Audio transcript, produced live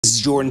This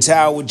is Jordan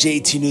Tower with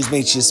JT News.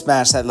 Make sure you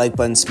smash that like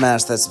button,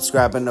 smash that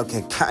subscribe button.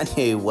 Okay,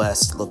 Kanye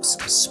West looks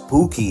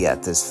spooky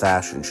at this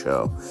fashion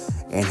show,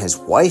 and his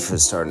wife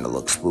is starting to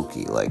look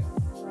spooky.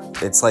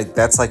 That's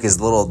like his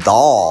little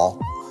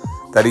doll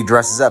that he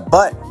dresses up.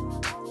 But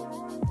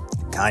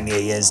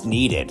Kanye is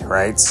needed,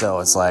 right?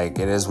 So it's like,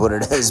 it is what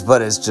it is,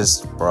 but it's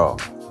just, bro,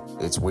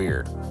 it's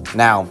weird.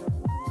 Now,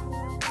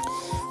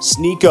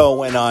 Sneeko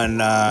went on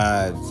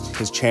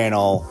his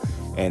channel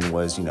and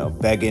was,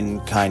 begging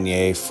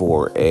Kanye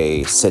for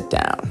a sit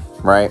down,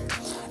 right?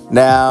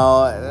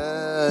 Now,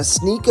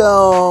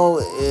 Sneeko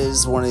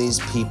is one of these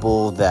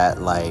people that,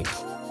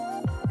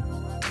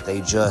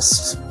 they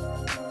just,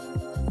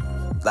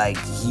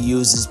 he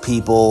uses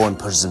people and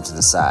pushes them to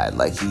the side.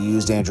 Like, he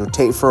used Andrew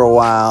Tate for a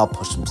while,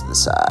 pushed him to the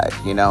side.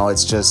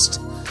 It's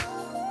just,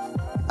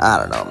 I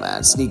don't know,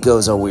 man.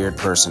 Sneeko's a weird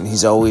person.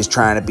 He's always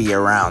trying to be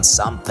around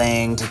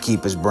something to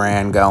keep his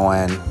brand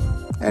going.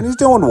 And he's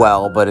doing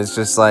well, but it's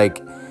just like,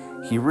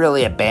 he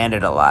really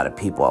abandoned a lot of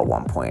people at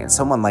one point. And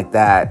someone like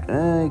that,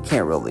 you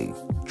can't really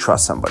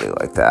trust somebody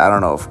like that. I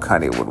don't know if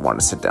Kanye would want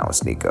to sit down with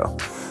Sneeko.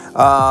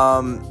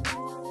 I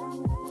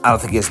don't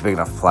think he has a big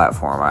enough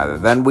platform either.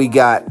 Then we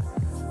got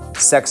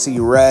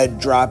Sexy Red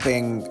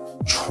dropping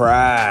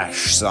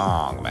trash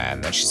song,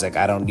 man. Then she's like,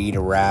 I don't need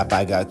a rap.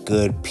 I got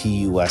good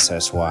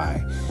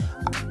P-U-S-S-Y.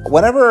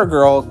 Whenever a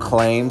girl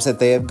claims that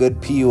they have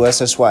good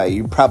P-U-S-S-Y,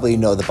 you probably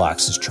know the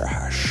box is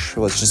trash.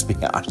 Let's just be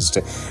honest.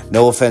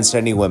 No offense to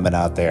any women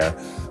out there,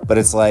 but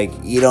it's like,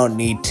 you don't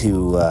need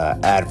to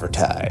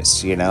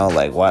advertise,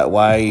 Like,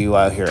 why are you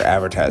out here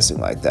advertising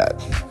like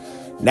that?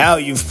 Now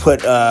you've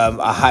put a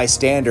high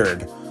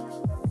standard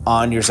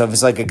on yourself.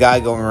 It's like a guy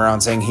going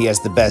around saying he has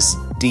the best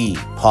D,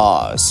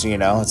 pause,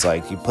 It's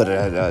like you put it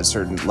at a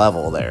certain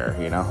level there,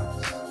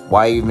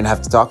 Why even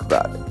have to talk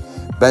about it?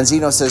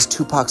 Benzino says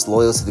Tupac's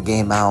Loyal to the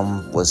Game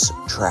album was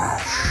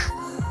trash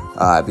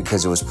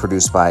because it was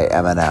produced by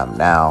Eminem.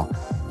 Now,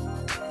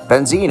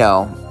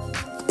 Benzino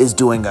is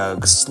doing a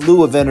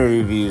slew of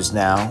interviews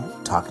now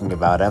talking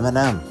about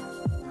Eminem.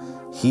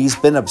 He's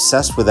been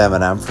obsessed with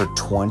Eminem for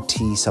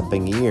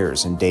 20-something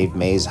years, and Dave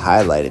Mays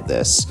highlighted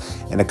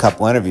this in a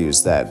couple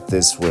interviews, that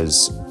this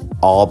was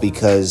all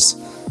because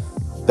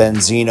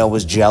Benzino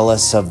was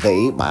jealous of the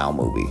 8 Mile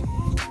movie.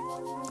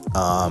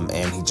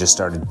 And he just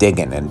started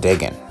digging and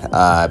digging.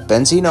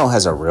 Benzino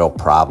has a real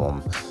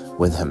problem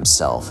with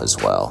himself as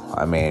well.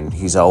 I mean,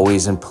 he's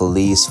always in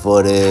police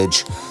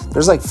footage.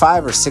 There's like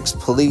 5 or 6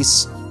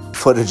 police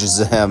footages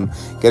of him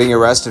getting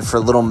arrested for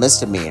little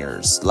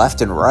misdemeanors,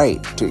 left and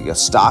right,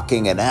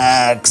 stalking an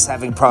ex,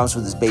 having problems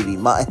with his baby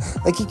mom.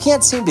 Like, he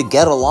can't seem to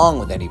get along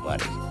with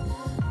anybody.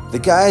 The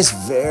guy's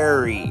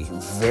very,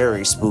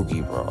 very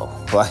spooky, bro.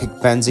 Like,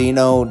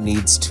 Benzino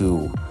needs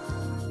to,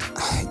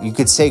 you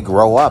could say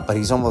grow up, but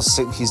he's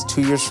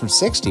 2 years from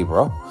 60,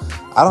 bro.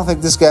 I don't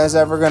think this guy's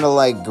ever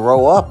gonna,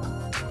 grow up.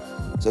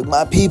 It's like,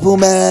 my people,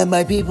 man,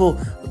 my people.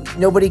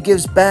 Nobody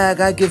gives back,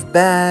 I give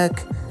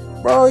back.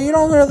 Bro, you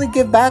don't really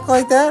give back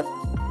like that?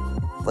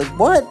 Like,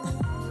 what?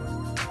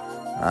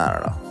 I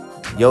don't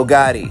know. Yo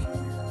Gotti.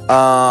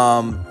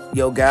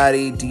 Yo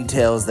Gotti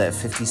details that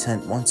 50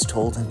 Cent once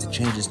told him to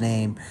change his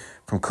name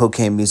from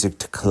Cocaine Music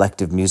to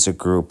Collective Music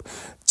Group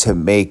to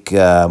make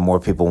more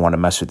people want to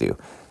mess with you.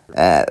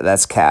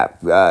 That's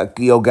cap.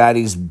 Yo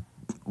Gotti's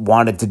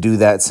wanted to do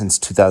that since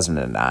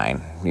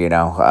 2009.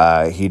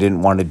 He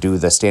didn't want to do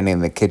the Standing in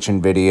the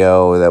Kitchen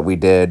video that we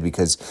did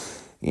because,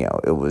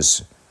 it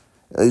was...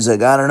 He's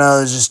like, I don't know,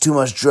 there's just too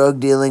much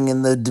drug dealing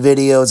in the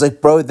video. It's like,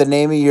 bro, the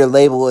name of your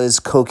label is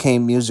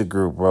Cocaine Music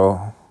Group,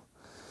 bro.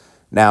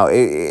 Now,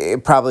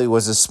 it probably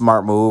was a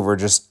smart move, or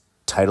just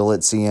title it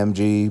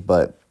CMG,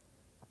 but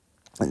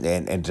and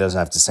it doesn't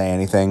have to say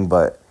anything,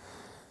 but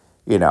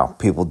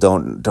people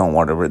don't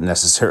want to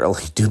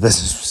necessarily do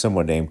business with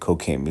someone named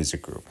Cocaine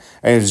Music Group.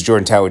 And this is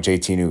Jordan Tower with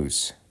JT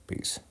News.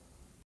 Peace.